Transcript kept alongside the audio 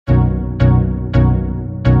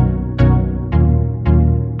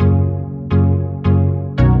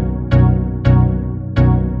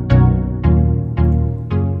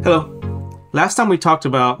Last time we talked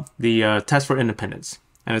about the test for independence.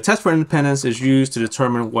 And the test for independence is used to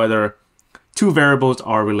determine whether two variables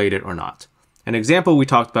are related or not. An example we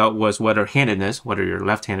talked about was whether handedness, whether you're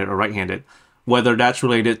left-handed or right-handed, whether that's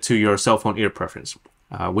related to your cell phone ear preference,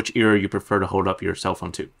 which ear you prefer to hold up your cell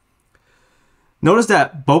phone to. Notice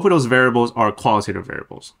that both of those variables are qualitative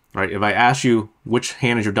variables, right? If I ask you which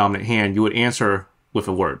hand is your dominant hand, you would answer with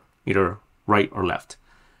a word, either right or left.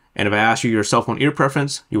 And if I ask you your cell phone ear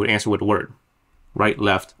preference, you would answer with a word, right,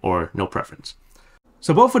 left, or no preference.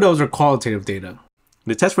 So both of those are qualitative data.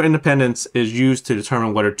 The test for independence is used to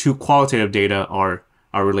determine whether two qualitative data are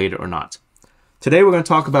related or not. Today we're going to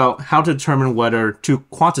talk about how to determine whether two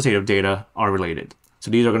quantitative data are related. So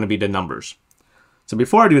these are going to be the numbers. So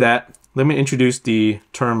before I do that, let me introduce the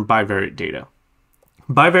term bivariate data.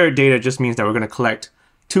 Bivariate data just means that we're going to collect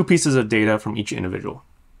two pieces of data from each individual.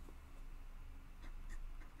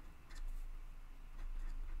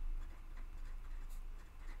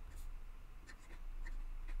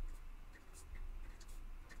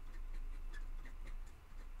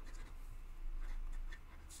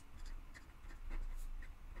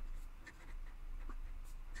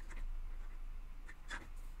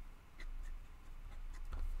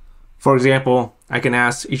 For example, I can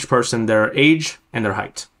ask each person their age and their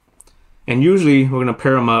height. And usually we're going to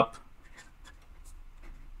pair them up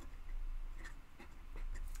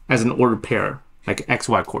as an ordered pair, like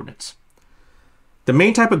XY coordinates. The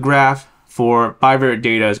main type of graph for bivariate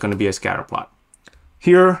data is going to be a scatter plot.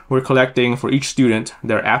 Here we're collecting for each student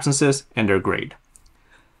their absences and their grade.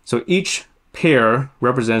 So each pair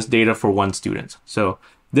represents data for one student. So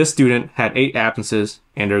this student had 8 absences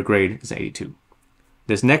and their grade is 82.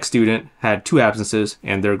 This next student had 2 absences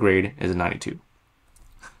and their grade is a 92.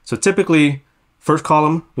 So typically, first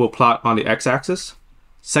column will plot on the x-axis,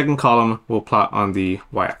 second column will plot on the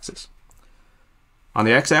y-axis. On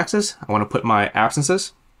the x-axis, I want to put my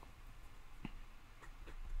absences.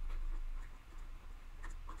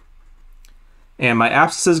 And my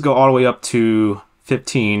absences go all the way up to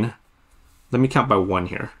 15. Let me count by 1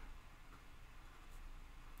 here.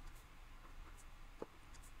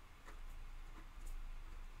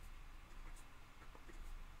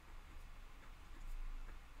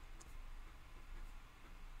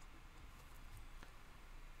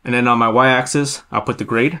 And then on my y-axis, I'll put the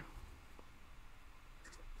grade.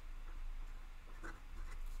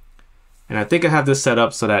 And I think I have this set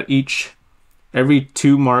up so that every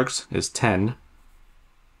 2 marks is 10.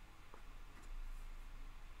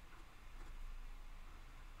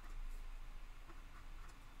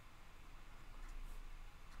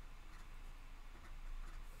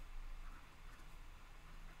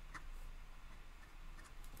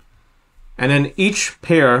 And then each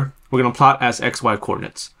pair we're going to plot as XY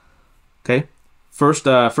coordinates. Okay, first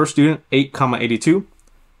student 8, 82,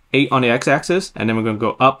 8 on the x-axis, and then we're going to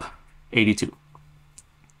go up 82,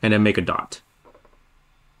 and then make a dot.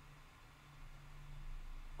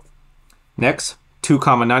 Next, 2,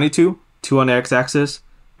 92, 2 on the x-axis,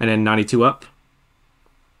 and then 92 up,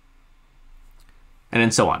 and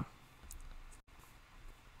then so on.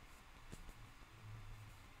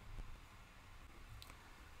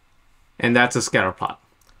 And that's a scatter plot.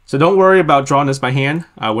 So don't worry about drawing this by hand.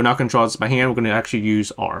 We're not going to draw this by hand. We're going to actually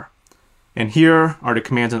use R. And here are the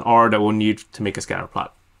commands in R that we'll need to make a scatter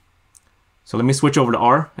plot. So let me switch over to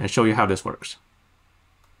R and show you how this works.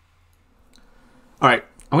 All right,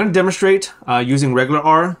 I'm going to demonstrate using regular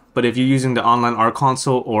R, but if you're using the online R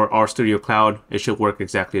console or R Studio Cloud, it should work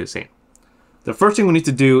exactly the same. The first thing we need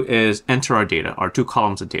to do is enter our data, our 2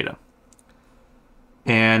 columns of data.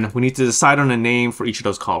 And we need to decide on a name for each of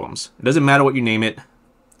those columns. It doesn't matter what you name it.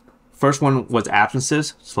 First one was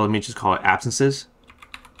absences, so let me just call it absences.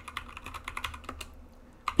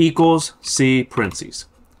 Equals C parentheses.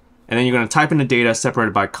 And then you're going to type in the data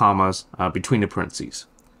separated by commas between the parentheses.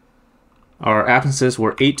 Our absences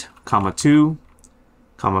were 8, 2,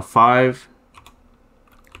 5,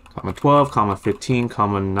 12, 15,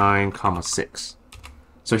 9, 6.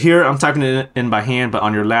 So here I'm typing it in by hand, but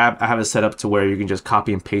on your lab I have it set up to where you can just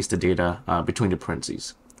copy and paste the data between the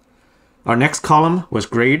parentheses. Our next column was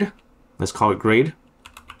grade. Let's call it grade.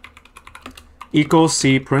 Equals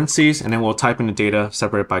C parentheses, and then we'll type in the data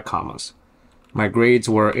separated by commas. My grades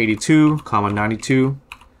were 82, 92,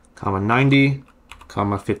 90,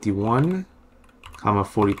 51,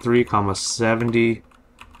 43, 70,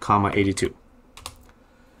 82.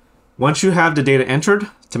 Once you have the data entered,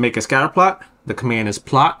 to make a scatter plot, the command is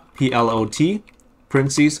plot, P-L-O-T,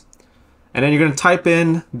 parentheses, and then you're going to type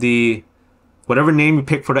in whatever name you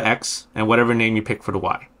pick for the X and whatever name you pick for the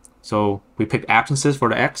Y. So we picked absences for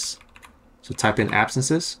the X. So type in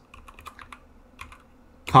absences,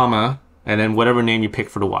 comma, and then whatever name you pick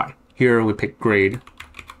for the y. Here we pick grade,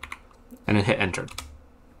 and then hit enter.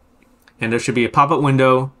 And there should be a pop-up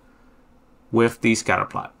window with the scatter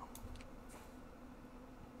plot.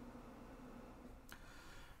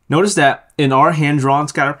 Notice that in our hand-drawn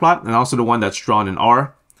scatter plot, and also the one that's drawn in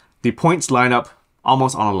R, the points line up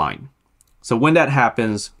almost on a line. So when that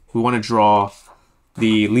happens, we want to draw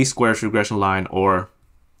the least squares regression line, or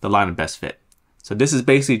the line of best fit. So this is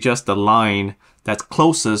basically just the line that's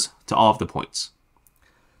closest to all of the points.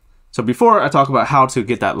 So before I talk about how to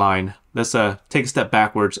get that line, let's take a step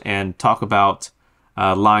backwards and talk about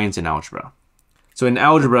lines in algebra. So in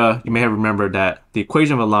algebra, you may have remembered that the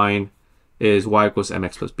equation of a line is y equals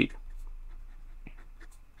mx plus b.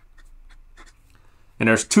 And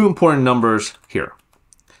there's two important numbers here,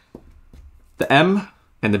 the m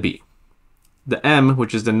and the b. The m,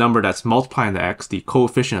 which is the number that's multiplying the x, the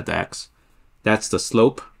coefficient of the x, that's the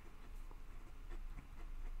slope.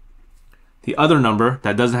 The other number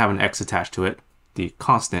that doesn't have an x attached to it, the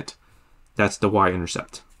constant, that's the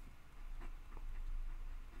y-intercept.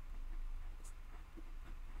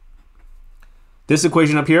 This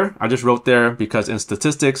equation up here, I just wrote there because in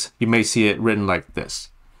statistics, you may see it written like this,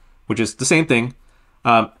 which is the same thing.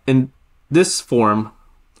 In this form,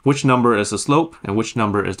 which number is the slope and which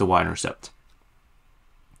number is the y-intercept?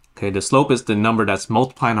 Okay, the slope is the number that's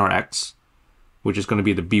multiplying our x, which is going to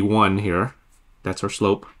be the b1 here. That's our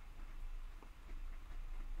slope.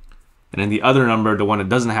 And then the other number, the one that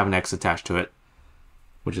doesn't have an x attached to it,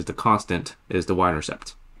 which is the constant, is the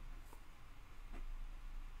y-intercept.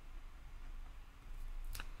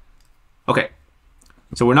 Okay,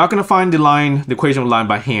 so we're not going to find the equation of the line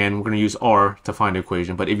by hand. We're going to use R to find the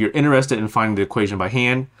equation. But if you're interested in finding the equation by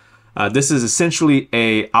hand, this is essentially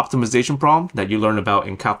a optimization problem that you learn about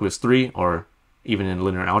in Calculus 3 or even in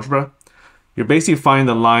linear algebra. You're basically finding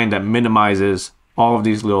the line that minimizes all of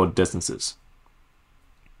these little distances.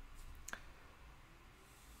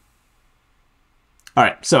 All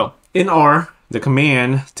right, so in R, the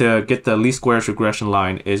command to get the least squares regression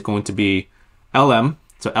line is going to be LM.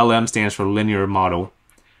 So LM stands for linear model,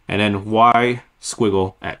 and then y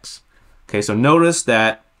squiggle x. Okay, so notice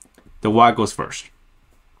that the y goes first.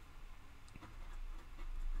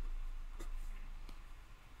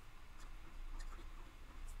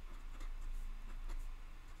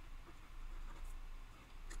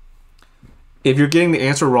 If you're getting the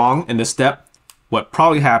answer wrong in this step, what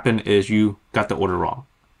probably happened is you got the order wrong.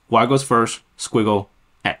 Y goes first, squiggle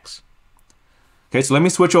x. Okay, so let me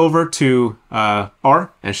switch over to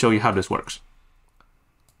R and show you how this works.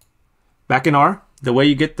 Back in R, the way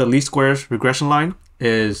you get the least squares regression line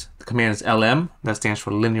is the command is LM, that stands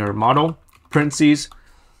for linear model, parentheses,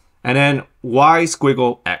 and then y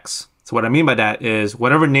squiggle x. So what I mean by that is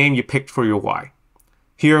whatever name you picked for your y.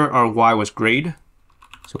 Here our y was grade,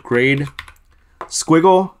 so grade,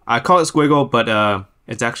 squiggle, I call it squiggle, but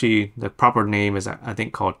it's actually, the proper name is I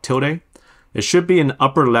think called tilde. It should be in the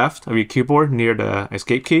upper left of your keyboard near the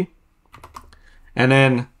escape key. And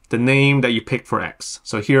then the name that you picked for x.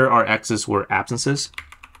 So here our x's were absences.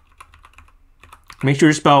 Make sure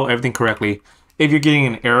you spell everything correctly. If you're getting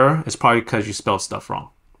an error, it's probably because you spelled stuff wrong.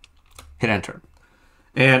 Hit enter.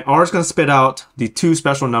 And R is going to spit out the two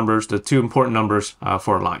special numbers, the two important numbers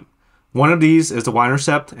for a line. One of these is the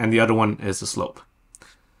y-intercept and the other one is the slope.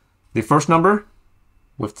 The first number,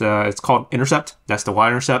 with it's called intercept, that's the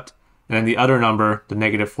y-intercept. And then the other number, the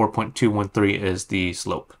negative 4.213, is the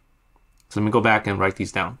slope. So let me go back and write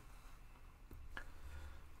these down.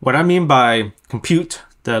 What I mean by compute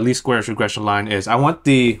the least squares regression line is I want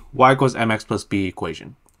the y equals mx plus b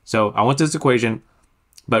equation. So I want this equation,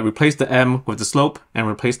 but replace the m with the slope and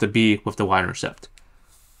replace the b with the y-intercept.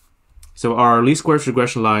 So our least squares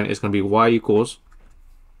regression line is going to be y equals,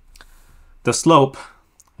 the slope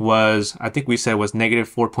was, I think we said was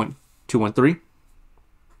negative 4.213.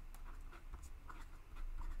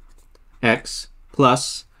 X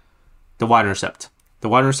plus the y-intercept. The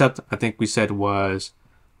y-intercept, I think we said was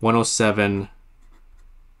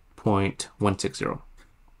 107.160.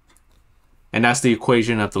 And that's the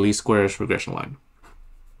equation of the least squares regression line.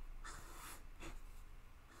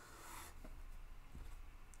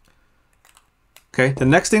 Okay, the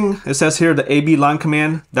next thing it says here, the AB line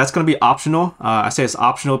command, that's going to be optional. I say it's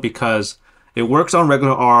optional because it works on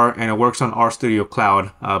regular R and it works on RStudio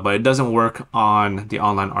Cloud, but it doesn't work on the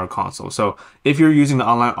online R console. So if you're using the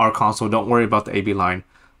online R console, don't worry about the AB line.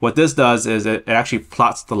 What this does is it actually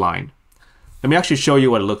plots the line. Let me actually show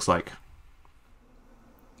you what it looks like.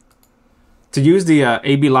 To use the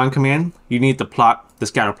AB line command, you need to plot the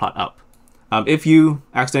scatter plot up. If you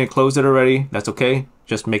accidentally closed it already, that's okay.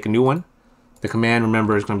 Just make a new one. The command,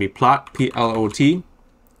 remember, is going to be plot, P-L-O-T,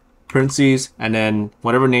 parentheses, and then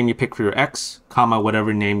whatever name you pick for your x, comma,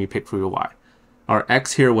 whatever name you pick for your y. Our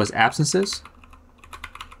x here was absences,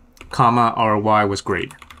 comma, our y was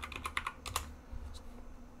grade.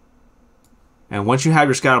 And once you have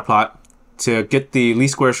your scatter plot, to get the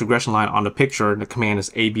least squares regression line on the picture, the command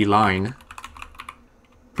is AB line,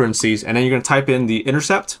 parentheses, and then you're going to type in the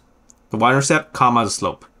intercept, the y-intercept, comma, the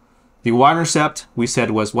slope. The y-intercept we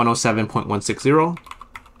said was 107.160,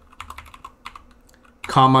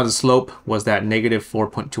 comma, the slope was that negative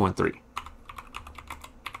 4.213.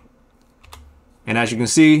 And as you can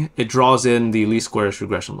see, it draws in the least squares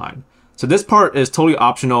regression line. So this part is totally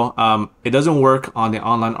optional. It doesn't work on the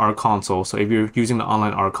online R console. So if you're using the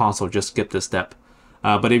online R console, just skip this step.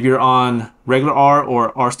 But if you're on regular R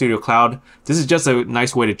or RStudio Cloud, this is just a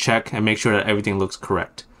nice way to check and make sure that everything looks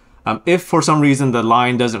correct. If for some reason the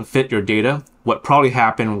line doesn't fit your data, what probably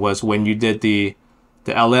happened was when you did the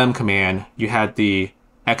LM command, you had the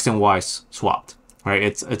X and Y swapped, right?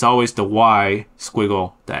 It's always the Y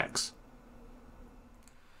squiggle the X.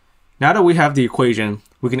 Now that we have the equation,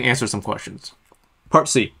 we can answer some questions. Part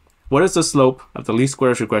C. What is the slope of the least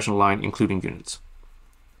squares regression line, including units?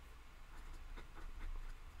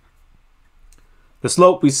 The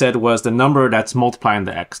slope we said was the number that's multiplying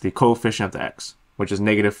the x, the coefficient of the x, which is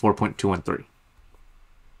negative 4.213.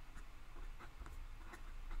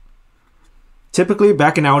 Typically,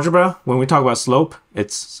 back in algebra, when we talk about slope,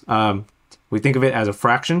 it's we think of it as a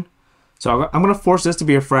fraction. So I'm going to force this to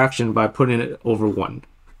be a fraction by putting it over 1.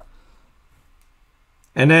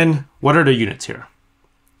 And then, what are the units here?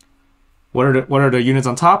 What are the units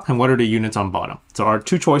on top and what are the units on bottom? So our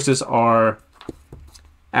two choices are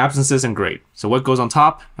absences and grade. So what goes on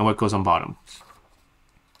top and what goes on bottom?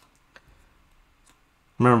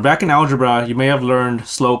 Remember, back in algebra, you may have learned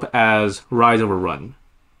slope as rise over run.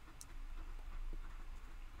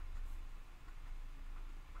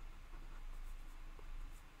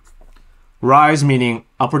 Rise meaning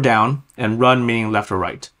up or down, and run meaning left or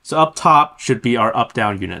right. So up top should be our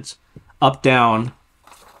up-down units. Up-down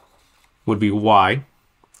would be y,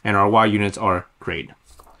 and our y units are grade.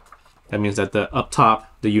 That means that the up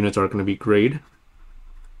top, the units are going to be grade.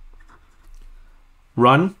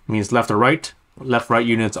 Run means left or right. Left-right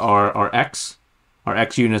units are our x. Our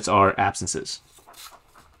x units are absences.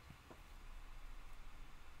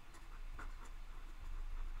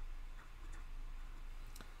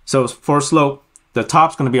 So for slope, the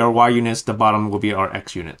top's going to be our y units, the bottom will be our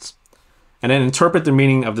x units. And then interpret the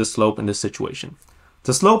meaning of the slope in this situation.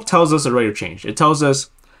 The slope tells us a rate of change. It tells us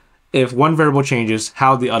if one variable changes,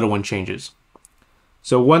 how the other one changes.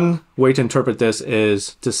 So one way to interpret this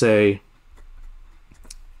is to say,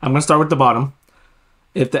 I'm going to start with the bottom.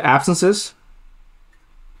 If the absences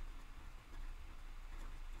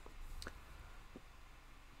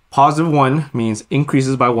positive 1 means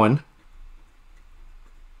increases by 1.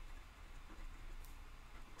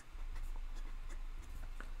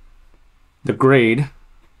 The grade,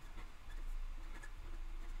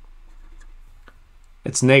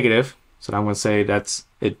 it's negative, so I'm going to say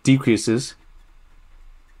it decreases.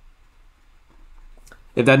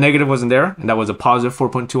 If that negative wasn't there, and that was a positive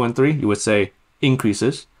 4.213, you would say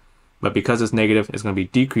increases. But because it's negative, it's going to be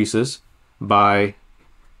decreases by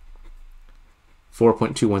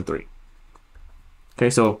 4.213. Okay,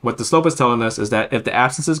 so what the slope is telling us is that if the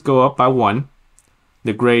absences go up by 1,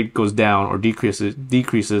 the grade goes down or decreases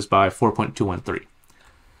by 4.213.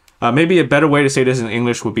 Maybe a better way to say this in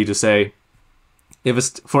English would be to say, if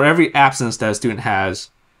it's for every absence that a student has,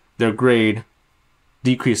 their grade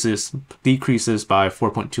decreases by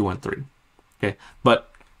 4.213. Okay, but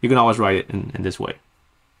you can always write it in this way.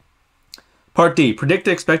 Part D, predict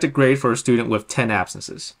the expected grade for a student with 10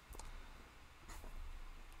 absences.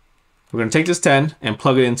 We're going to take this 10 and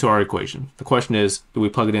plug it into our equation. The question is, do we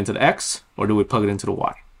plug it into the x or do we plug it into the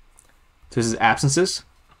y? So this is absences.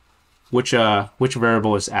 Which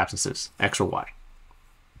variable is absences, x or y?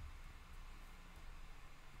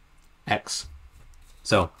 X.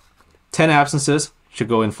 So 10 absences should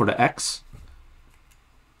go in for the x.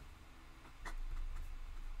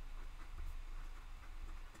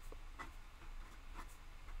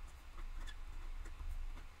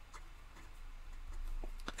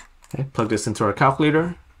 Okay, plug this into our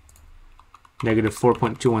calculator. Negative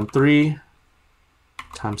 4.213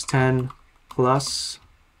 times 10 plus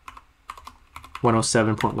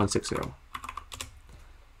 107.160.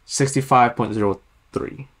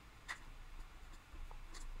 65.03.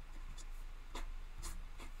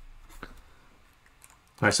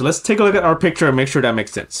 All right, so let's take a look at our picture and make sure that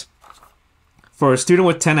makes sense. For a student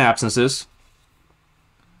with 10 absences,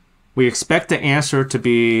 we expect the answer to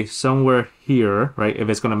be somewhere here, right? If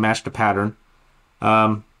it's going to match the pattern.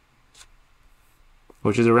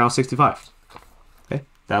 which is around 65. Okay,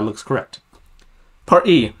 that looks correct. Part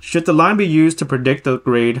E, should the line be used to predict the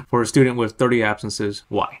grade for a student with 30 absences?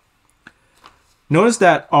 Why? Notice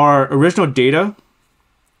that our original data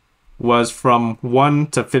was from 1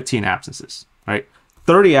 to 15 absences, right?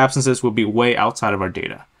 30 absences would be way outside of our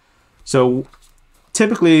data. So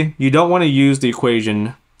typically, you don't want to use the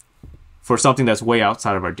equation for something that's way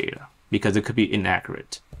outside of our data because it could be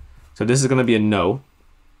inaccurate. So this is going to be a no.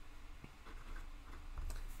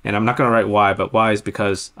 And I'm not going to write y, but y is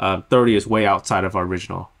because 30 is way outside of our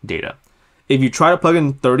original data. If you try to plug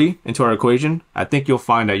in 30 into our equation, I think you'll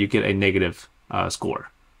find that you get a negative score,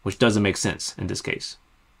 which doesn't make sense in this case.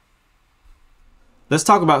 Let's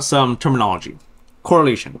talk about some terminology.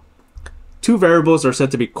 Correlation. Two variables are said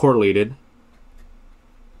to be correlated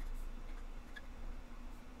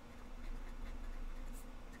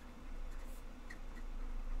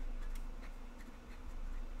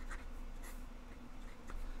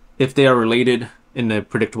if they are related in a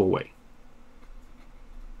predictable way.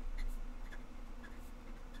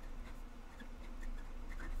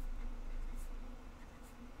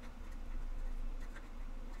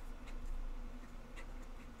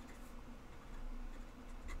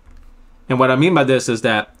 And what I mean by this is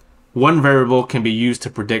that one variable can be used to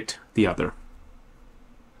predict the other.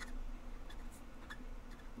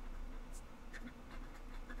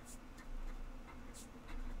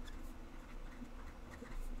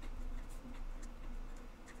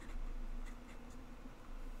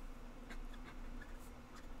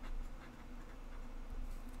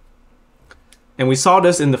 And we saw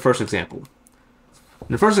this in the first example.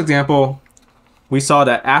 In the first example, we saw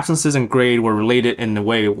that absences and grade were related in a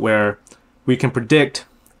way where we can predict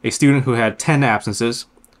a student who had 10 absences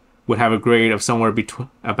would have a grade of somewhere between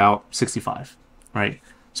about 65, right?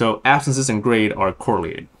 So absences and grade are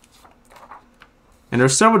correlated. And there are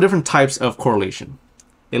several different types of correlation.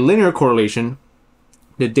 In linear correlation,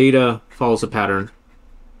 the data follows a pattern.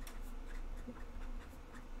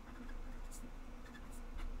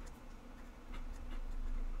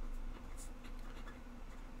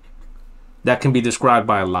 That can be described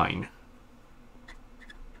by a line.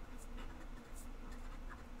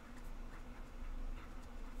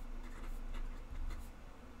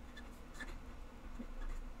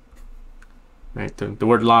 Right? The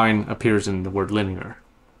word line appears in the word linear.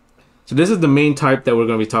 So this is the main type that we're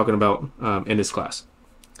going to be talking about in this class.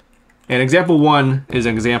 And example 1 is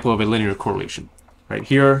an example of a linear correlation. Right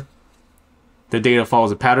here, the data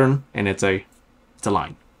follows a pattern, and it's a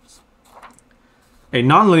line. A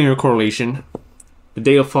nonlinear correlation, the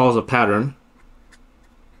data follows a pattern,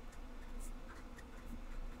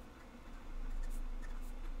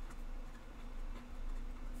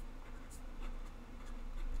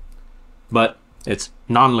 but it's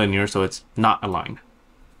nonlinear, so it's not a line,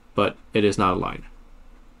 but it is not a line.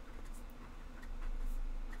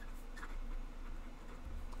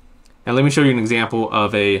 And let me show you an example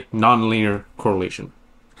of a nonlinear correlation.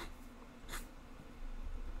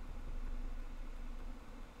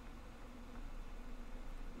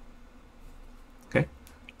 Okay,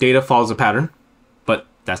 data follows a pattern, but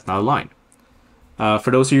that's not a line. For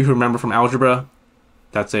those of you who remember from algebra,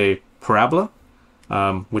 that's a parabola,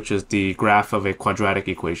 which is the graph of a quadratic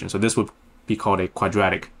equation. So this would be called a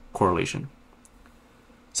quadratic correlation.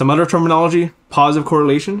 Some other terminology, positive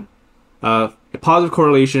correlation. A positive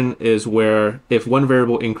correlation is where if one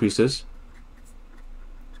variable increases,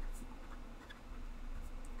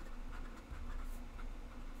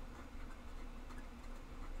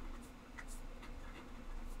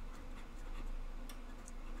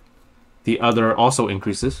 the other also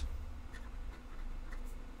increases.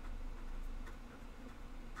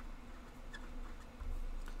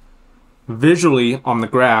 Visually on the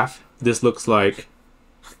graph, this looks like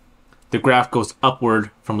the graph goes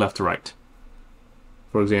upward from left to right.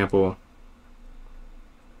 For example,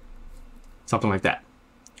 something like that,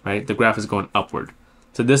 right? The graph is going upward.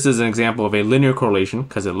 So this is an example of a linear correlation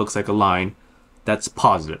because it looks like a line that's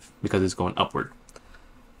positive because it's going upward.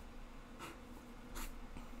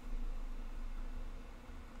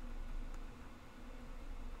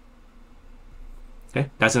 Okay,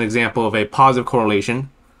 that's an example of a positive correlation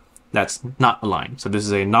that's not a line. So this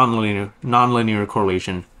is a nonlinear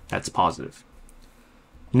correlation that's positive.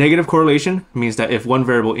 Negative correlation means that if one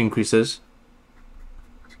variable increases,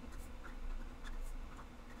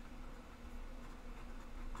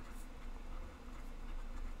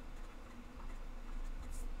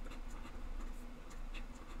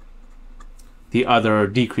 the other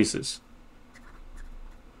decreases.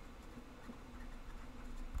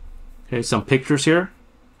 Okay, some pictures here.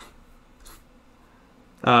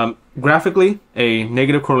 Graphically, a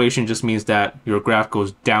negative correlation just means that your graph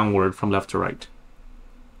goes downward from left to right.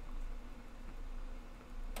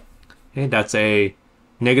 Okay, that's a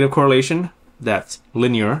negative correlation that's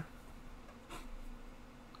linear.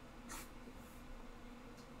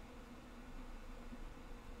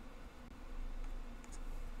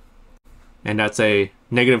 And that's a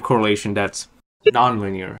negative correlation that's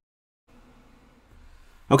nonlinear.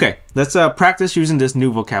 Okay, let's practice using this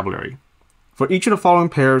new vocabulary. For each of the following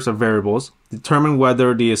pairs of variables, determine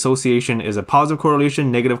whether the association is a positive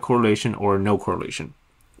correlation, negative correlation, or no correlation.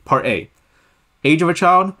 Part A, age of a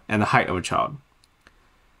child and the height of a child.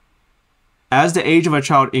 As the age of a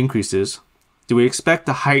child increases, do we expect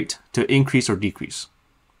the height to increase or decrease?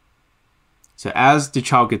 So as the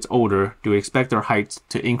child gets older, do we expect their height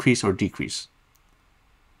to increase or decrease?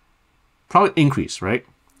 Probably increase, right?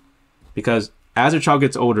 Because as a child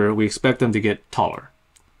gets older, we expect them to get taller.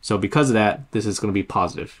 So because of that, this is going to be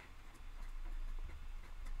positive.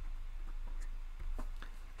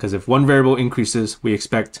 Because if one variable increases, we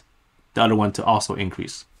expect the other one to also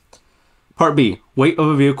increase. Part B, weight of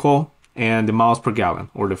a vehicle and the miles per gallon,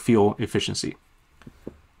 or the fuel efficiency.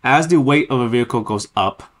 As the weight of a vehicle goes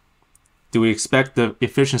up, do we expect the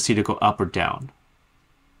efficiency to go up or down?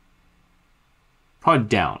 Probably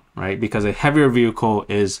down, right? Because a heavier vehicle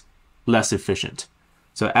is less efficient.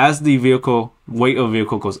 So as the weight of a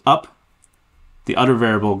vehicle goes up, the other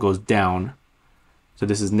variable goes down. So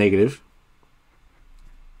this is negative.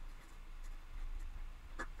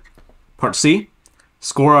 Part C,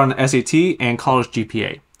 score on SAT and college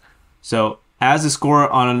GPA. So as the score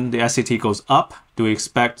on the SAT goes up, do we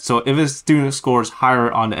expect, so if a student scores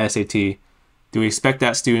higher on the SAT, do we expect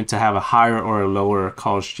that student to have a higher or a lower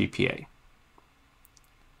college GPA?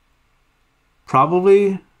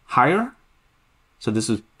 Probably higher. So this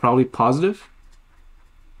is probably positive.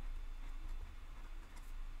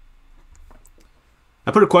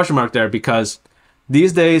 I put a question mark there because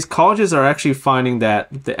these days colleges are actually finding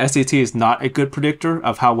that the SAT is not a good predictor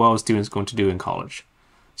of how well a student's going to do in college.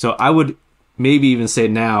 So I would maybe even say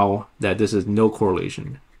now that this is no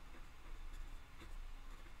correlation.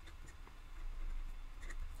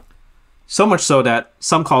 So much so that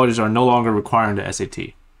some colleges are no longer requiring the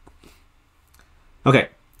SAT. Okay,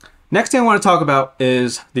 next thing I want to talk about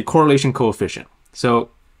is the correlation coefficient. So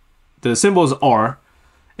the symbol is R,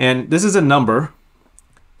 and this is a number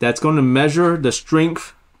that's going to measure the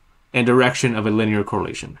strength and direction of a linear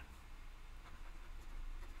correlation.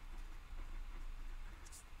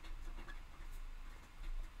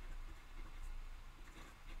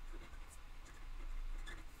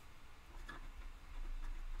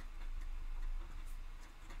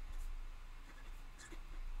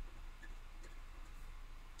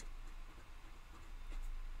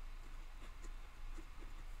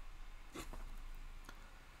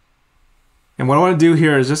 And what I want to do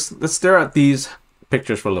here is just, let's stare at these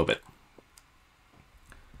pictures for a little bit.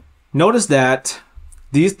 Notice that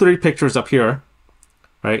these three pictures up here,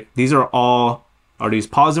 right? These are these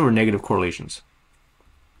positive or negative correlations?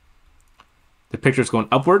 The picture's going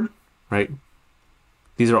upward, right?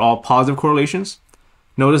 These are all positive correlations.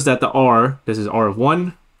 Notice that the R, this is R of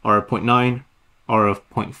 1, R of 0.9, R of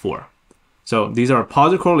 0.4. So these are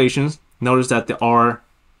positive correlations. Notice that the R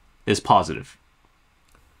is positive.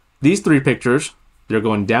 These three pictures, they're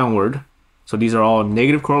going downward. So these are all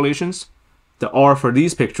negative correlations. The R for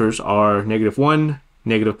these pictures are negative 1,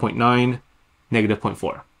 negative 0.9, negative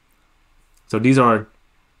 0.4. So these are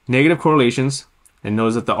negative correlations, and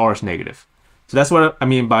notice that the R is negative. So that's what I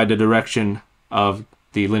mean by the direction of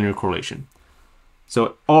the linear correlation.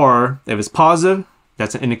 So R, if it's positive,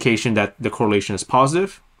 that's an indication that the correlation is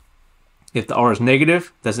positive. If the R is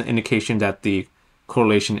negative, that's an indication that the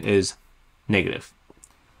correlation is negative.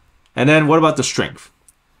 And then what about the strength?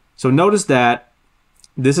 So notice that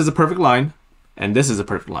this is a perfect line, and this is a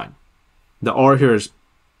perfect line. The R here is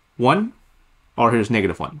 1, R here is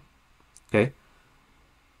negative 1. Okay?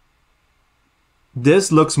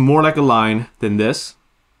 This looks more like a line than this.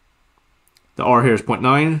 The R here is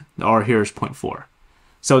 0.9, the R here is 0.4.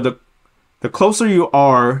 So the closer you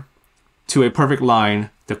are to a perfect line,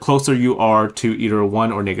 the closer you are to either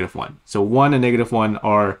 1 or negative 1. So 1 and negative 1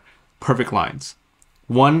 are perfect lines.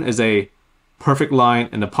 1 is a perfect line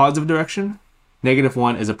in the positive direction. Negative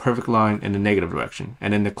 1 is a perfect line in the negative direction.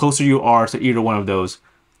 And then the closer you are to either one of those,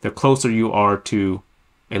 the closer you are to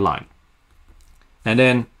a line. And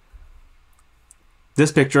then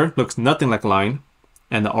this picture looks nothing like a line,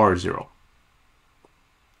 and the R is 0.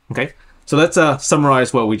 Okay, so let's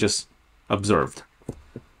summarize what we just observed.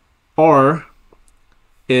 R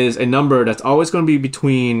is a number that's always going to be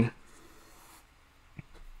between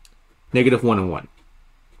negative 1 and 1.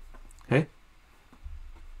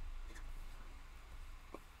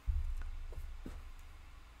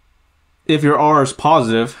 if your R is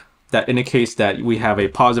positive, that indicates that we have a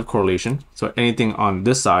positive correlation. So anything on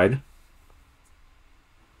this side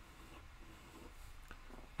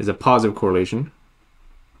is a positive correlation.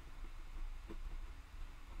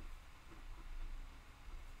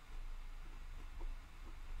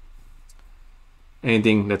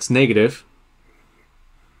 Anything that's negative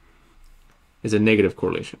is a negative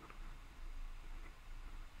correlation.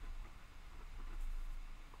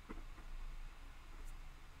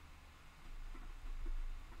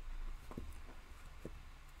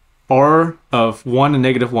 R of 1 and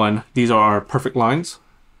 -1, these are our perfect lines.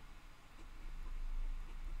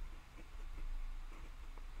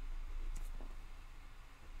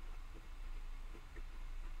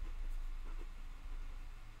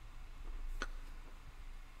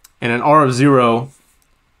 And an R of 0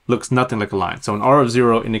 looks nothing like a line. So an R of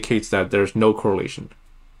 0 indicates that there's no correlation.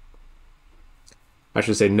 I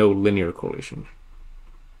should say no linear correlation.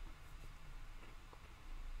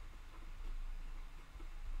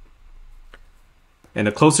 And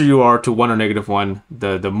the closer you are to 1 or -1,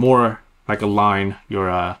 the more like a line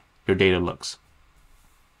your data looks.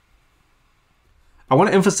 I want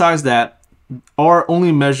to emphasize that R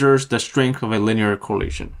only measures the strength of a linear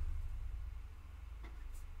correlation.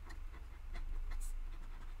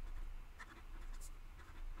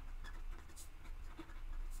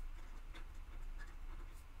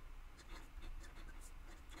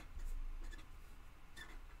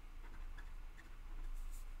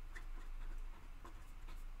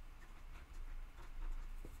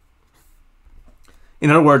 In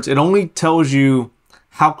other words, it only tells you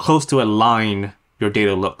how close to a line your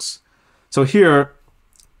data looks. So here,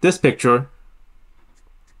 this picture,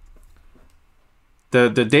 the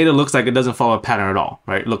data looks like it doesn't follow a pattern at all,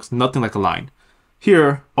 right? It looks nothing like a line.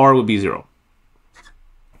 Here, R would be 0.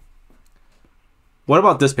 What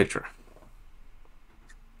about this picture?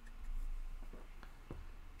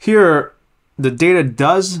 Here, the data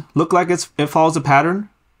does look like it follows a pattern,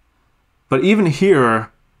 but even here,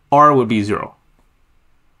 R would be 0.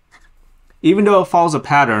 Even though it follows a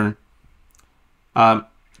pattern,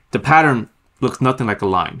 the pattern looks nothing like a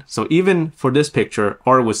line. So even for this picture,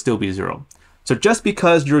 R would still be 0. So just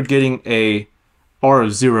because you're getting a R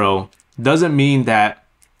of 0 doesn't mean that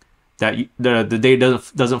the data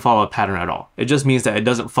doesn't follow a pattern at all. It just means that it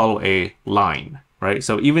doesn't follow a line, right?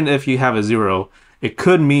 So even if you have a 0, it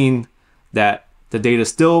could mean that the data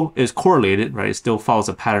still is correlated, right? It still follows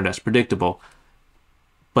a pattern that's predictable,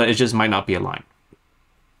 but it just might not be a line.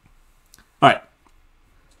 All right,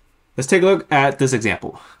 let's take a look at this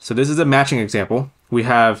example. So this is a matching example. We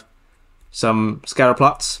have some scatter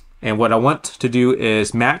plots, and what I want to do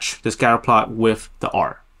is match the scatter plot with the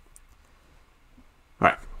R. All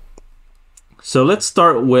right, so let's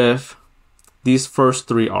start with these first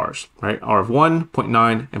 3 R's, right? R of 1,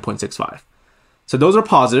 0.9, and 0.65. So those are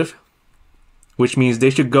positive, which means they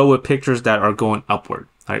should go with pictures that are going upward,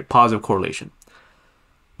 right? Positive correlation.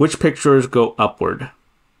 Which pictures go upward?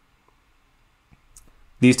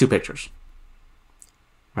 These 2 pictures,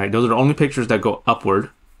 right? Those are the only pictures that go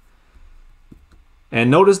upward.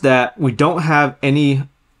 And notice that we don't have any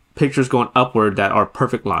pictures going upward that are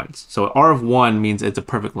perfect lines. So R of 1 means it's a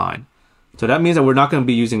perfect line. So that means that we're not going to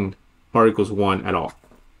be using R equals 1 at all.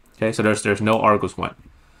 Okay, so there's no R equals 1.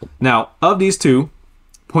 Now, of these 2,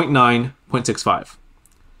 0.9, 0.65.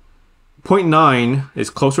 0.9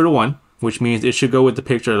 is closer to 1, which means it should go with the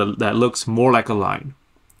picture that looks more like a line.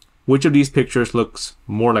 Which of these pictures looks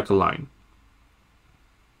more like a line?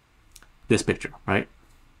 This picture, right?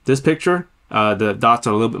 This picture, the dots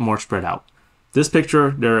are a little bit more spread out. This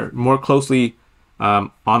picture, they're more closely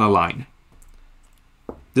on a line.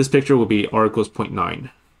 This picture will be R equals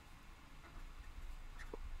 0.9.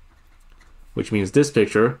 Which means this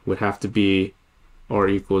picture would have to be R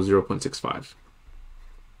equals 0.65.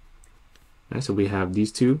 Okay, so we have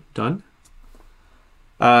these 2 done.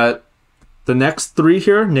 The next 3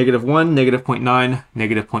 here, -1, -0.9,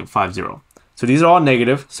 -0.50. So these are all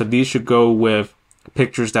negative. So these should go with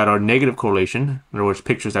pictures that are negative correlation. In other words,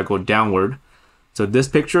 pictures that go downward. So this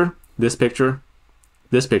picture, this picture,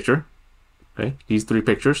 this picture. Okay, these 3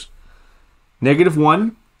 pictures.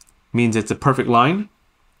 -1 means it's a perfect line,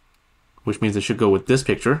 which means it should go with this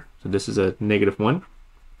picture. So this is a -1.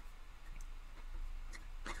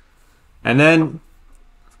 And then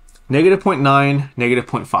 -0.9,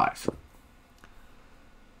 -0.5.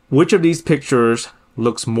 Which of these pictures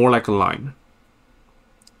looks more like a line?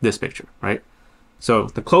 This picture, right? So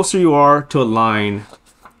the closer you are to a line,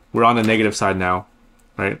 we're on the negative side now,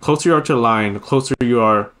 right? The closer you are to a line, the closer you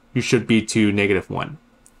should be to -1.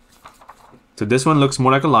 So this one looks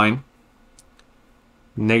more like a line.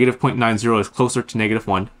 -0.90 is closer to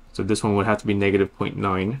 -1. So this one would have to be negative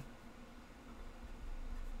 0.9.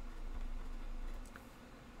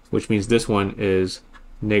 Which means this one is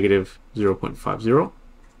negative 0.50.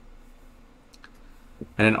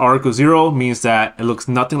 And then r equals 0 means that it looks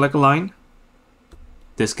nothing like a line.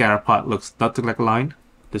 This scatter plot looks nothing like a line.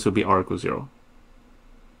 This would be r equals 0.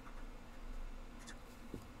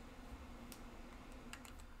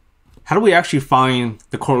 How do we actually find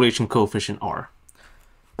the correlation coefficient r?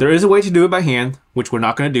 There is a way to do it by hand, which we're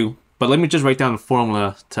not going to do, but let me just write down the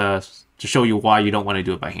formula to show you why you don't want to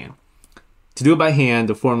do it by hand. To do it by hand,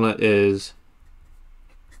 the formula is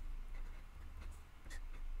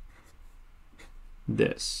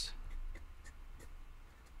this.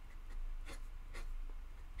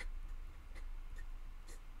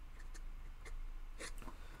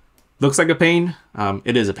 Looks like a pain.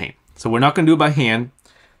 It is a pain. So we're not going to do it by hand.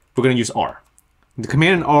 We're going to use R. The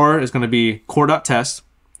command in R is going to be core.test,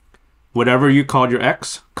 whatever you called your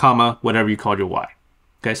X, comma, whatever you called your Y.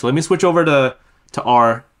 Okay, so let me switch over to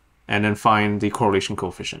R and then find the correlation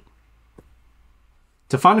coefficient.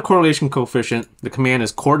 To find the correlation coefficient, the command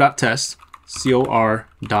is core.test,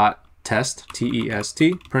 cor.test,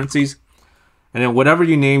 T-E-S-T, parentheses, and then whatever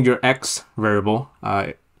you named your X variable,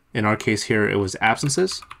 in our case here it was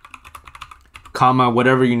absences, comma,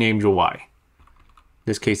 whatever you named your Y. In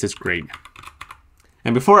this case it's grade.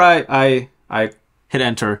 And before I hit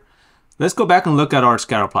enter, let's go back and look at our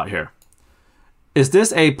scatter plot here. Is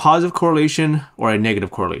this a positive correlation or a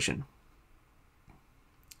negative correlation?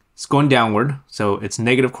 It's going downward, so it's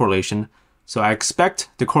negative correlation. So I expect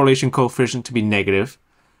the correlation coefficient to be negative.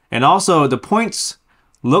 And also the points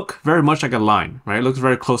look very much like a line, right? It looks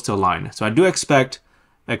very close to a line. So I do expect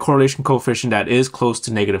a correlation coefficient that is close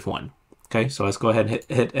to -1. Okay, so let's go ahead and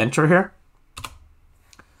hit enter here.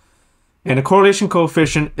 And the correlation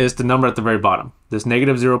coefficient is the number at the very bottom, this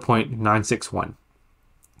negative 0.961.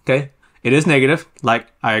 Okay, it is negative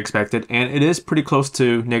like I expected, and it is pretty close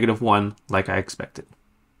to -1 like I expected.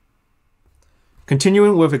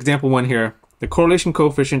 Continuing with example 1 here, the correlation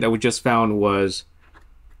coefficient that we just found was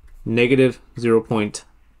negative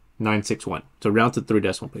 0.961. So round to 3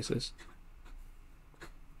 decimal places.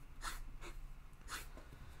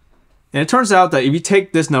 And it turns out that if you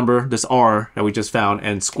take this number, this r that we just found,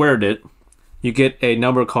 and squared it, you get a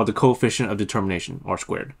number called the coefficient of determination, r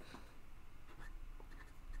squared.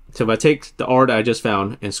 So if I take the r that I just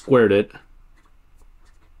found and squared it,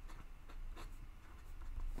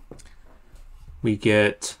 we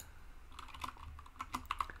get,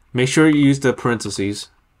 make sure you use the parentheses.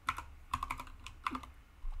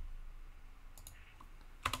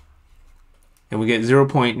 And we get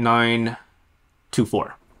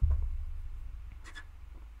 0.924.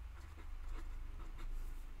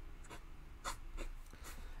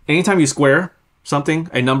 Anytime you square something,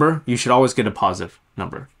 a number, you should always get a positive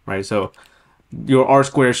number, right? So your r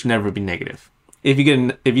squared should never be negative. If you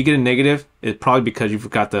get a negative, it's probably because you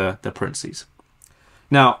forgot the parentheses.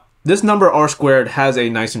 Now, this number r squared has a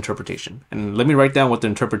nice interpretation, and let me write down what the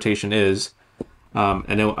interpretation is, and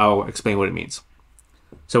then I'll explain what it means.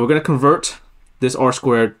 So we're going to convert this r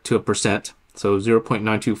squared to a percent. So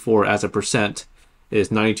 0.924 as a percent is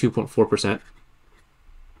 92.4%.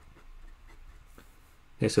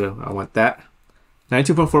 Okay, so I want that.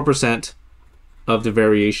 92.4% of the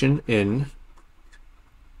variation in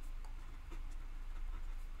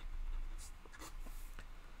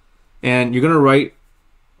and you're going to write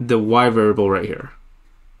the y variable right here.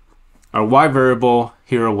 Our y variable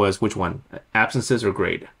here was which one? Absences or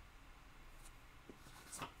grade?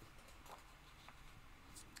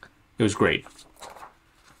 It was grade.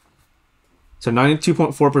 So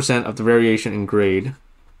 92.4% of the variation in grade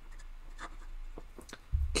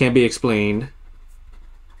can be explained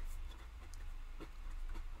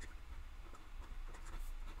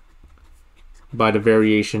by the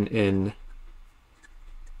variation in,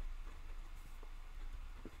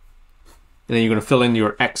 and then you're going to fill in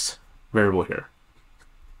your x variable here.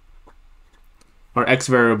 Our x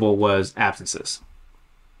variable was absences.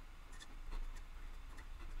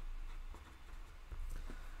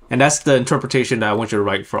 And that's the interpretation that I want you to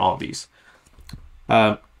write for all of these.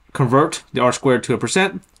 Convert the r squared to a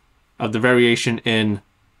percent of the variation in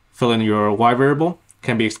fill in your y variable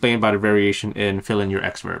can be explained by the variation in fill in your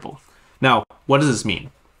x variable. Now, what does this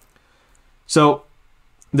mean? So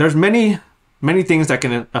there's many things that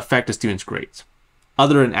can affect a student's grades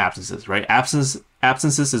other than absences, right?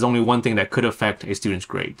 Absences is only one thing that could affect a student's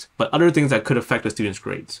grades, but other things that could affect a student's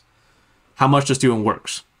grades. How much the student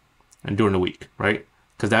works and during the week, right?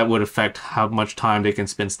 Because that would affect how much time they can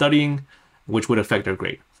spend studying, which would affect their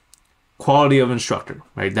grade. Quality of instructor,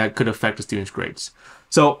 right? That could affect the student's grades.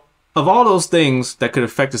 So of all those things that could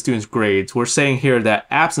affect the student's grades, we're saying here that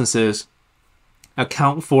absences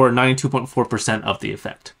account for 92.4% of the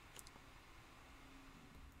effect.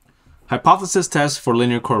 Hypothesis test for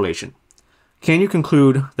linear correlation. Can you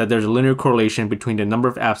conclude that there's a linear correlation between the number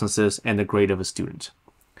of absences and the grade of a student?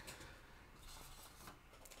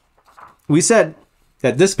 We said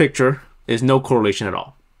that this picture is no correlation at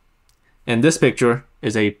all. And this picture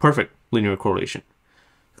is a perfect linear correlation.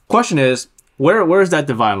 The question is, where is that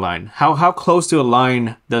dividing line? How close to a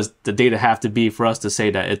line does the data have to be for us to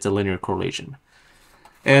say that it's a linear correlation?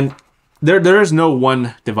 And there is no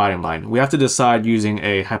one dividing line. We have to decide using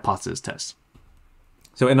a hypothesis test.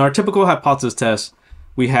 So in our typical hypothesis test,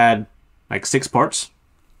 we had like 6 parts.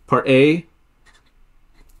 Part A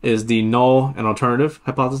is the null and alternative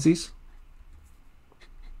hypotheses.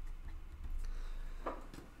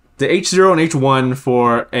 The H0 and H1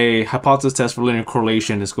 for a hypothesis test for linear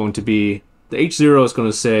correlation is going to be, the H0 is going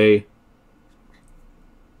to say,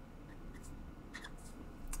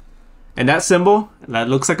 and that symbol, that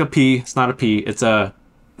looks like a P, it's not a P, it's a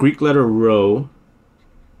Greek letter rho.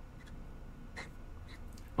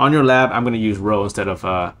 On your lab, I'm going to use rho instead of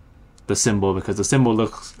the symbol because the symbol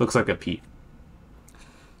looks like a P.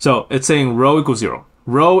 So it's saying rho equals 0.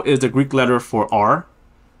 Rho is the Greek letter for R.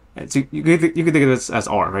 And so you can think of this as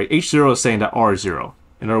R, right? H0 is saying that R is 0.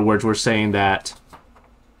 In other words, we're saying that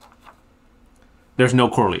there's no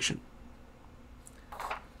correlation.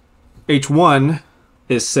 H1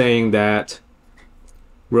 is saying that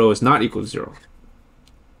rho is not equal to 0.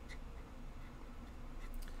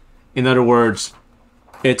 In other words,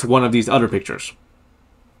 it's one of these other pictures,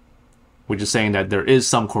 which is saying that there is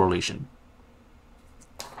some correlation.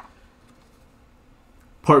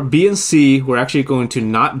 Part B and C, we're actually going to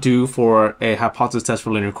not do for a hypothesis test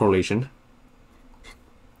for linear correlation.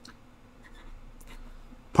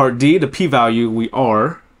 Part D, the p-value, we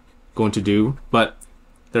are going to do, but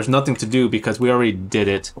there's nothing to do because we already did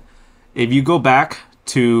it. If you go back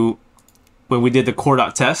to when we did the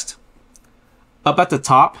core.test, up at the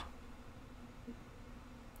top,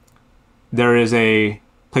 there is a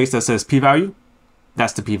place that says p-value.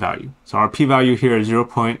 That's the p-value. So our p-value here is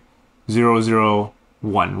 0.001.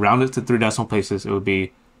 Rounded to 3 decimal places, it would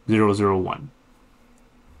be 0.001.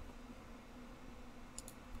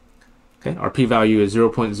 Okay, our p-value is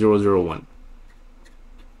 0.001.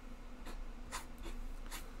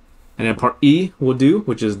 And then part E we'll do,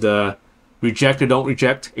 which is the reject or don't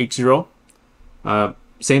reject H0.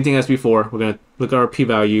 Same thing as before. We're going to look at our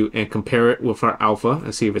p-value and compare it with our alpha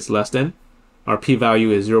and see if it's less than. Our p-value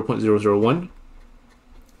is 0.001.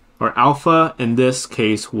 Our alpha in this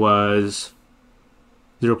case was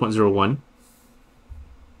 0.01.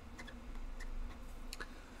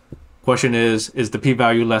 Question is the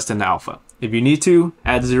p-value less than the alpha? If you need to,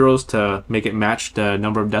 add zeros to make it match the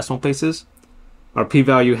number of decimal places. Our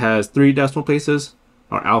p-value has 3 decimal places.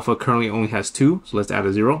 Our alpha currently only has 2, so let's add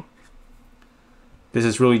a 0. This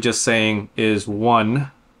is really just saying, is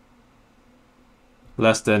 1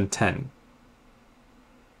 less than 10?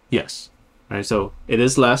 Yes. All right, so it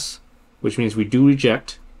is less, which means we do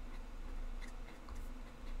reject.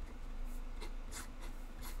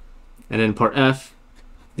 And then part F,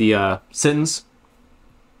 the sentence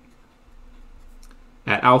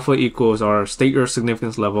at alpha equals our state your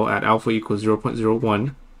significance level at alpha equals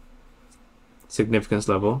 0.01 significance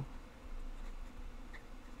level.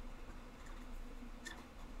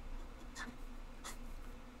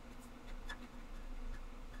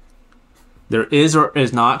 There is or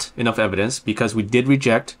is not enough evidence because we did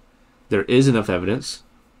reject. There is enough evidence.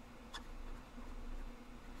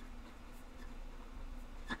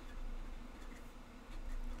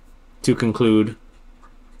 To conclude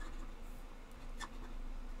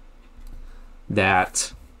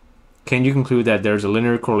that, can you conclude that there's a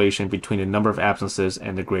linear correlation between the number of absences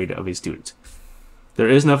and the grade of a student? There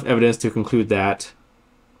is enough evidence to conclude that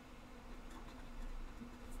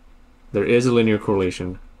there is a linear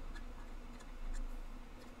correlation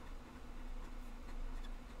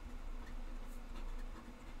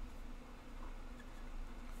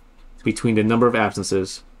between the number of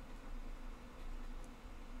absences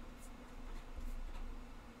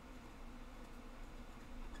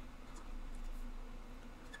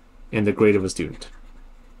and the grade of a student.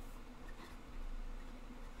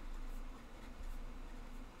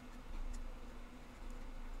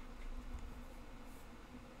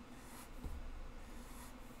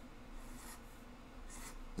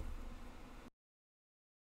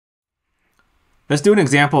 Let's do an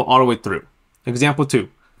example all the way through. Example 2.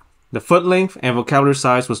 The foot length and vocabulary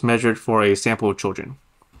size was measured for a sample of children.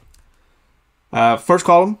 First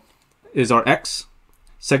column is our X.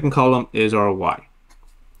 Second column is our Y.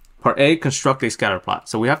 Part A, construct a scatter plot.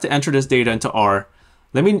 So we have to enter this data into R.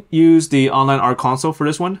 Let me use the online R console for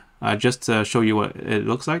this one, just to show you what it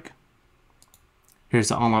looks like. Here's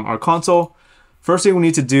the online R console. First thing we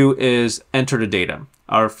need to do is enter the data.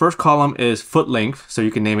 Our first column is foot length, so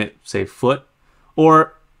you can name it, say, foot.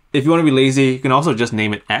 Or if you want to be lazy, you can also just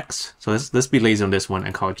name it X. So let's be lazy on this one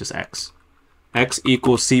and call it just X. X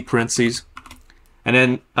equals C parentheses. And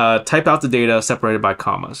then type out the data separated by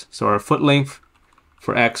commas. So our foot length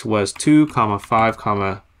for X was 2, 5,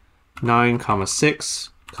 9, 6,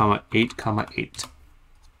 8, 8.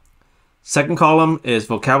 Second column is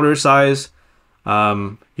vocabulary size.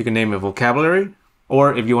 You can name it vocabulary,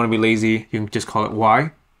 or if you want to be lazy, you can just call it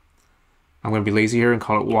Y. I'm going to be lazy here and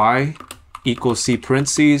call it Y equals C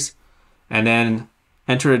parentheses, and then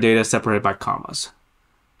enter the data separated by commas.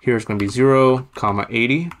 Here's going to be 0,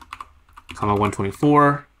 80,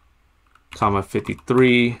 124,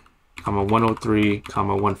 53, 103,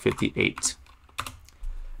 158.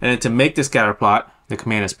 And then to make the scatter plot, the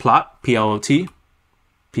command is plot, P-L-O-T,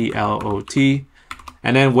 P-L-O-T,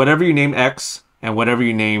 and then whatever you name X and whatever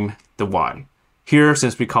you name the Y. Here,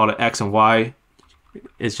 since we called it X and Y,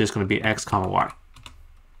 it's just going to be X, Y.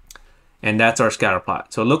 And that's our scatter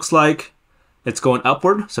plot. So it looks like it's going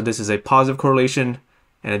upward. So this is a positive correlation,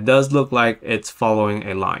 and it does look like it's following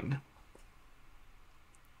a line.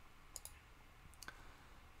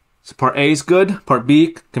 So part A is good. Part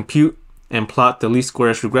B, compute and plot the least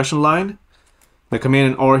squares regression line. The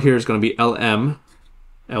command in R here is going to be LM.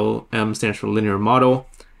 LM stands for linear model.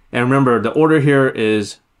 And remember, the order here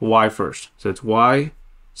is Y first. So it's Y,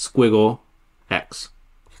 squiggle, X.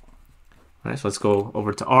 All right, so let's go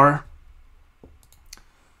over to R.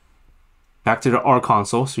 Back to the R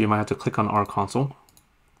console. So you might have to click on R console.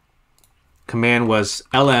 Command was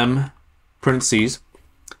LM, parentheses,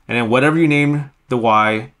 and then whatever you name the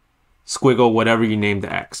Y, squiggle whatever you name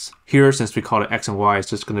the X. Here, since we call it X and Y, it's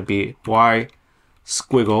just going to be Y,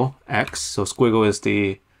 squiggle, X. So squiggle is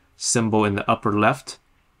the symbol in the upper left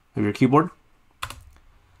of your keyboard.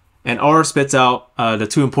 And R spits out the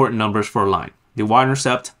two important numbers for a line, the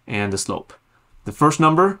y-intercept and the slope. The first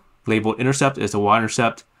number, labeled intercept, is the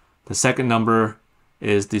y-intercept. The second number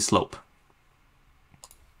is the slope.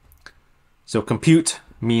 So compute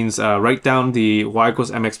means write down the y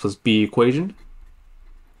equals mx plus b equation,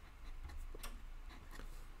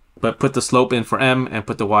 but put the slope in for m and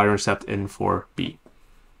put the y-intercept in for b.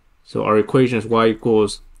 So our equation is y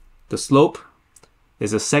equals, the slope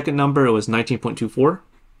is the second number, it was 19.24.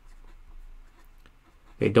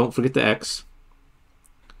 Okay, don't forget the x.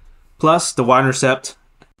 Plus the y-intercept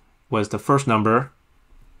was the first number,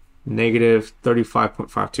 negative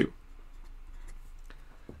 35.52.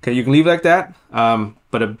 Okay, you can leave it like that,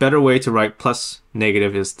 but a better way to write plus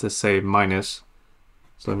negative is to say minus.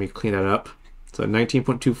 So let me clean that up. So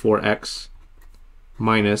 19.24x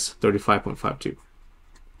minus 35.52.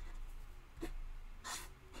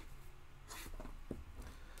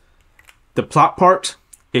 The plot part,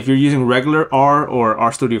 if you're using regular R or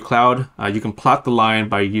RStudio Cloud, you can plot the line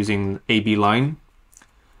by using AB line.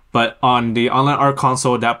 But on the online R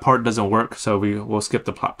console, that part doesn't work, so we'll skip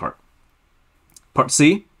the plot part. Part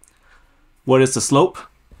C, what is the slope?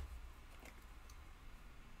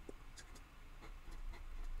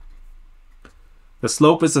 The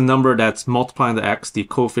slope is the number that's multiplying the x, the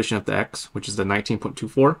coefficient of the x, which is the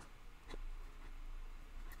 19.24.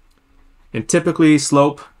 And typically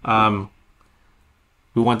slope,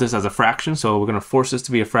 we want this as a fraction, so we're going to force this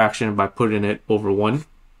to be a fraction by putting it over 1.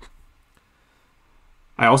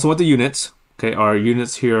 I also want the units. Okay, our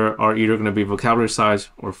units here are either going to be vocabulary size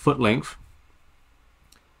or foot length.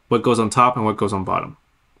 What goes on top and what goes on bottom.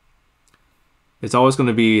 It's always going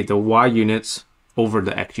to be the y units over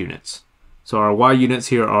the x units. So our y units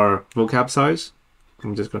here are vocab size.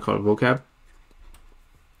 I'm just going to call it vocab.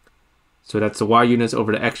 So that's the y units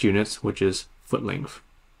over the x units, which is foot length.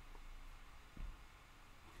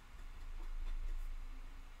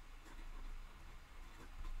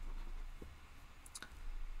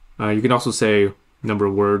 You can also say number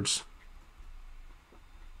of words,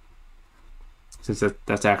 since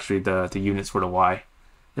that's actually the units for the y.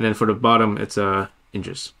 And then for the bottom, it's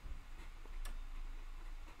inches.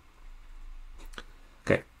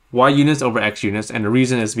 Okay, y units over x units, and the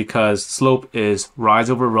reason is because slope is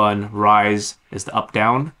rise over run. Rise is the up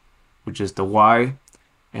down, which is the y,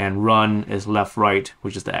 and run is left right,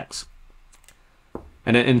 which is the x.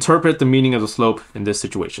 And then interpret the meaning of the slope in this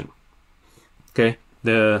situation. Okay.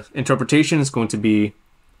 The interpretation is going to be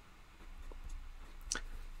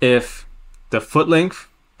if the foot length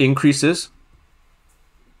increases,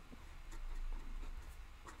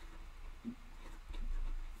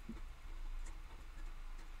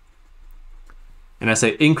 And I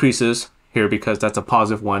say increases here because that's a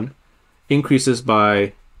positive 1. Increases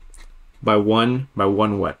by 1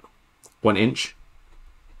 what? 1 inch.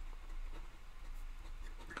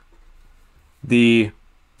 The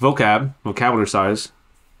vocabulary size,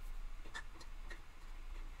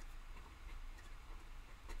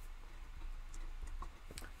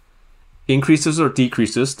 increases or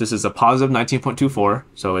decreases. This is a positive 19.24,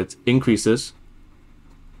 so it increases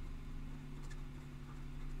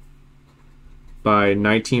by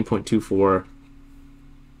 19.24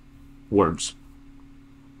 words.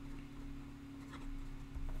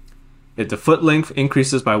 If the foot length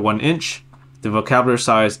increases by 1 inch, the vocabulary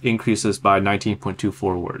size increases by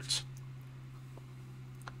 19.24 words.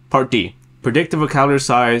 Part D. Predict the vocabulary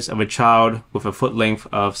size of a child with a foot length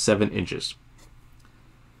of 7 inches.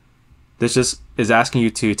 This just is asking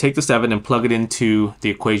you to take the 7 and plug it into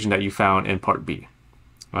the equation that you found in Part B.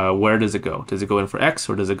 Where does it go? Does it go in for X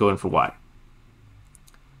or does it go in for Y?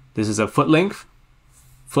 This is a foot length.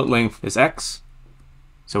 Foot length is X.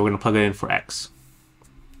 So we're going to plug it in for X.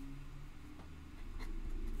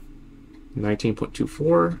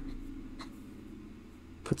 19.24.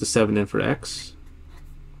 Put the 7 in for X.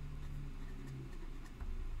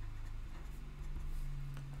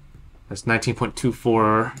 That's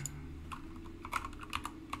 19.24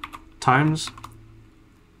 times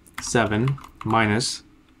 7 minus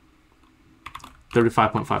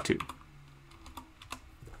 35.52.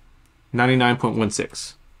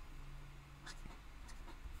 99.16.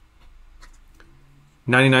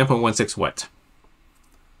 99.16 what?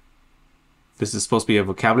 This is supposed to be a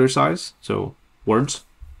vocabulary size, so words.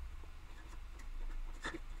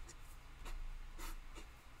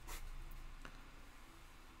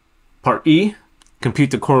 Part E,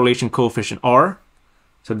 compute the correlation coefficient R.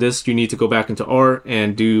 So this, you need to go back into R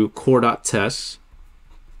and do core.test.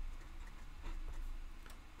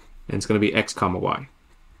 And it's going to be X comma Y. All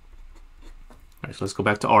right, so let's go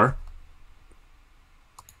back to R.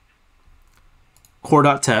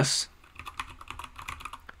 Core.test.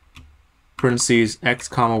 Parentheses X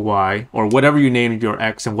comma Y, or whatever you named your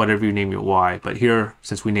X and whatever you name your Y. But here,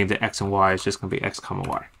 since we named it X and Y, it's just going to be X comma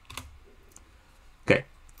Y. Okay.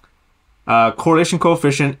 Correlation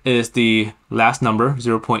coefficient is the last number,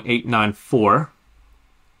 0.894.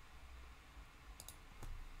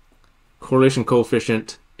 Correlation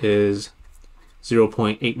coefficient is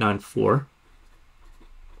 0.894.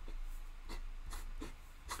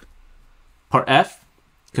 Part F.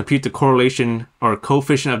 Compute the correlation or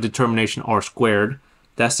coefficient of determination R squared.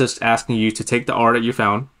 That's just asking you to take the R that you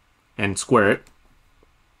found and square it.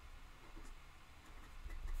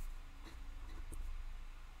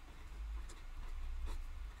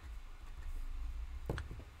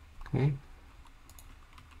 Okay.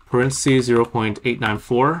 Parentheses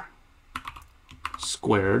 0.894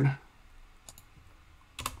 squared.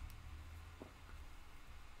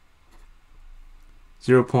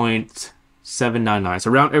 Zero point 799.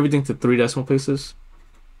 So round everything to 3 decimal places.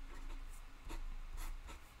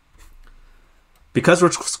 Because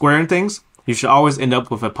we're squaring things, you should always end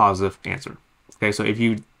up with a positive answer. Okay, so if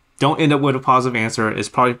you don't end up with a positive answer, it's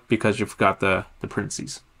probably because you forgot the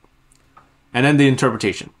parentheses. And then the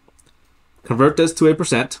interpretation. Convert this to a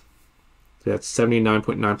percent. So that's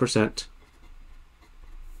 79.9%.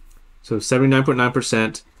 So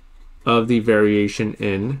 79.9% of the variation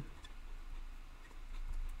in.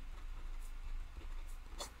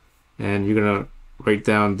 And you're going to write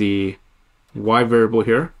down the Y variable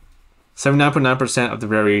here. 79.9% of the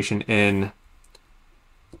variation in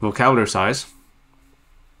vocabulary size.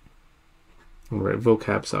 All right,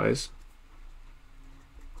 vocab size.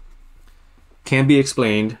 Can be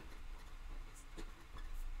explained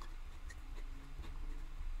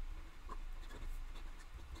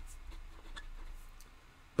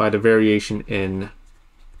by the variation in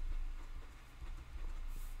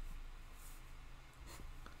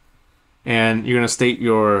and you're going to state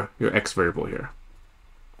your X variable here.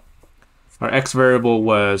 Our X variable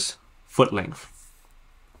was foot length.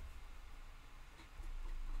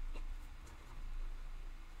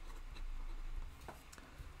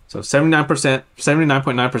 So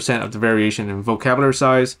 79.9% of the variation in vocabulary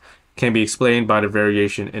size can be explained by the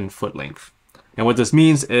variation in foot length. And what this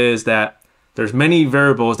means is that there's many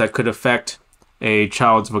variables that could affect a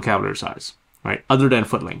child's vocabulary size, right, other than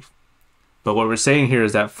foot length. But what we're saying here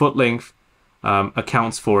is that foot length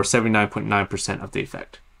accounts for 79.9% of the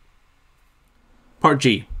effect. Part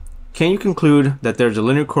G. Can you conclude that there's a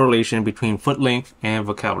linear correlation between foot length and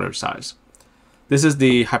vocabulary size? This is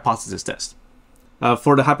the hypothesis test.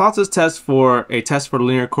 For the hypothesis test for a test for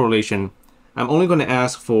linear correlation, I'm only going to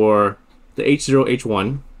ask for the H0,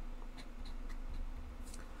 H1,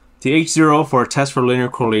 The H0 for a test for linear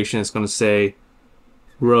correlation is going to say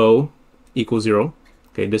rho equals 0.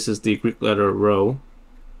 Okay, this is the Greek letter rho.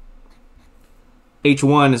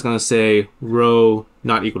 H1 is going to say rho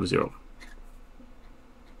not equal to 0.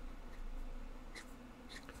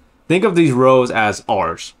 Think of these rows as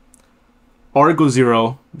R's. R equals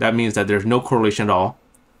 0, that means that there's no correlation at all.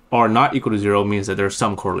 R not equal to 0 means that there's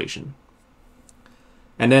some correlation.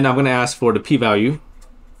 And then I'm going to ask for the p-value.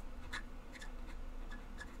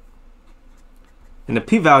 And the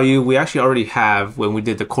p-value we actually already have when we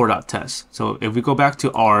did the core dot test. So if we go back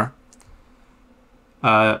to R,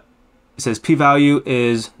 it says p-value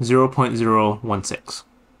is 0.016.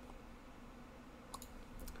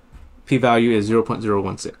 P-value is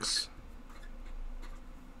 0.016.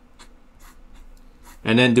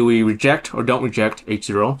 And then do we reject or don't reject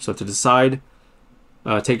H0? So to decide,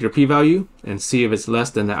 take your p-value and see if it's less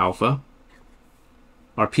than the alpha.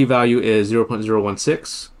 Our p-value is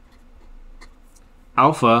 0.016.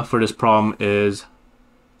 Alpha for this problem is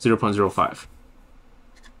 0.05.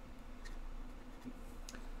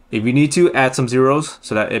 If you need to, add some zeros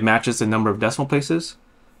so that it matches the number of decimal places.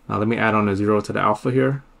 Now let me add on a 0 to the alpha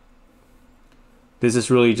here. This is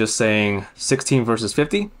really just saying 16 versus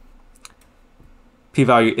 50.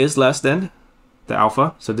 P-value is less than the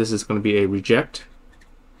alpha, so this is going to be a reject.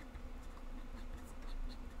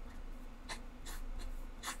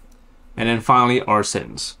 And then finally, our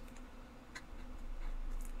sentence.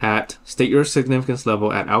 State your significance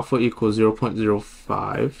level at alpha equals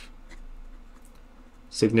 0.05.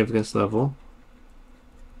 Significance level.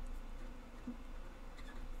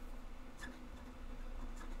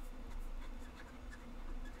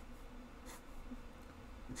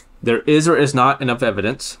 There is or is not enough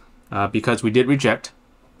evidence, because we did reject.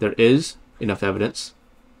 There is enough evidence.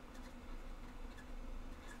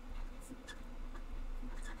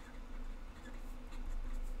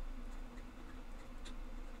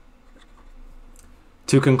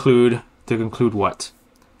 To conclude what?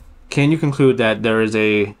 Can you conclude that there is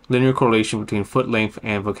a linear correlation between foot length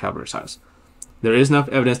and vocabulary size? There is enough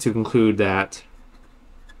evidence to conclude that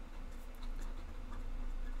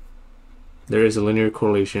there is a linear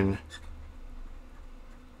correlation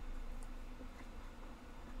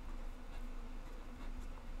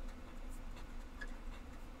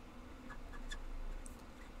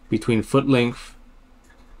between foot length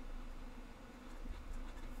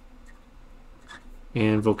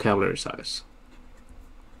and vocabulary size.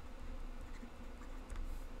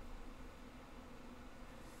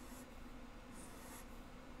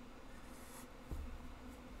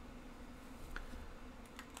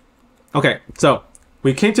 Okay, so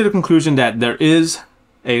we came to the conclusion that there is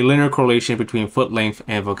a linear correlation between foot length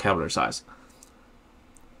and vocabulary size.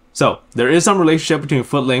 So there is some relationship between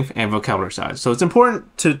foot length and vocabulary size. So it's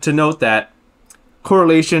important to note that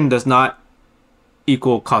correlation does not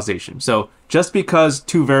equal causation. So just because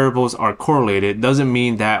two variables are correlated doesn't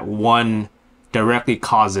mean that one directly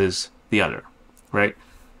causes the other, right?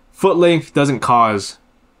 Foot length doesn't cause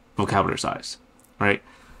vocabulary size, right?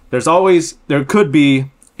 There could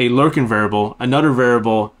be a lurking variable, another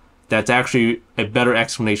variable that's actually a better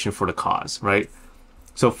explanation for the cause, right?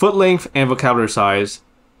 So foot length and vocabulary size,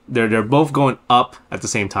 they're both going up at the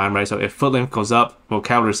same time, right? So if foot length goes up,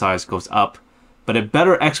 vocabulary size goes up. But a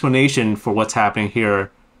better explanation for what's happening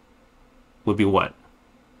here would be what?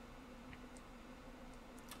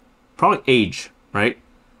 Probably age, right?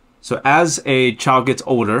 So as a child gets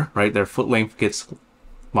older, right, their foot length gets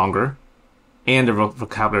longer and their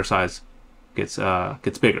vocabulary size gets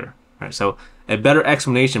bigger, right? So a better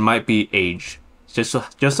explanation might be age. Just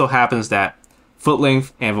so happens that foot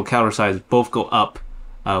length and vocabulary size both go up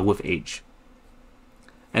with age.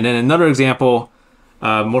 And then another example,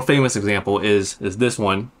 more famous example is this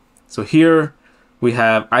one. So here we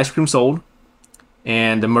have ice cream sold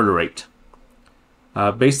and the murder rate.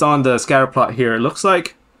 Based on the scatter plot here, it looks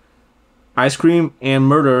like ice cream and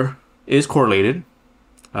murder is correlated.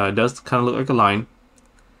 It does kind of look like a line.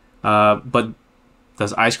 But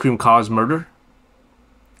does ice cream cause murder?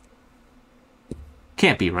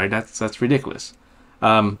 Can't be, right? That's ridiculous.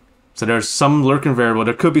 So there's some lurking variable.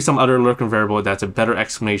 There could be some other lurking variable that's a better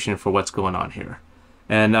explanation for what's going on here.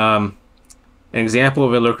 And an example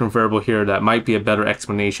of a lurking variable here that might be a better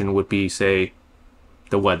explanation would be, say,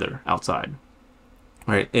 the weather outside.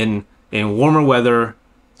 Right? In warmer weather,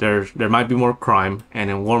 there might be more crime, and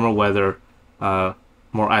in warmer weather,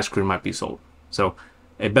 more ice cream might be sold. So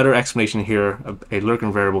a better explanation here, a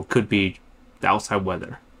lurking variable, could be the outside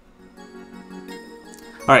weather.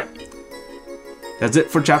 All right, that's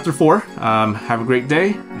it for chapter 4. Have a great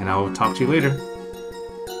day, and I will talk to you later.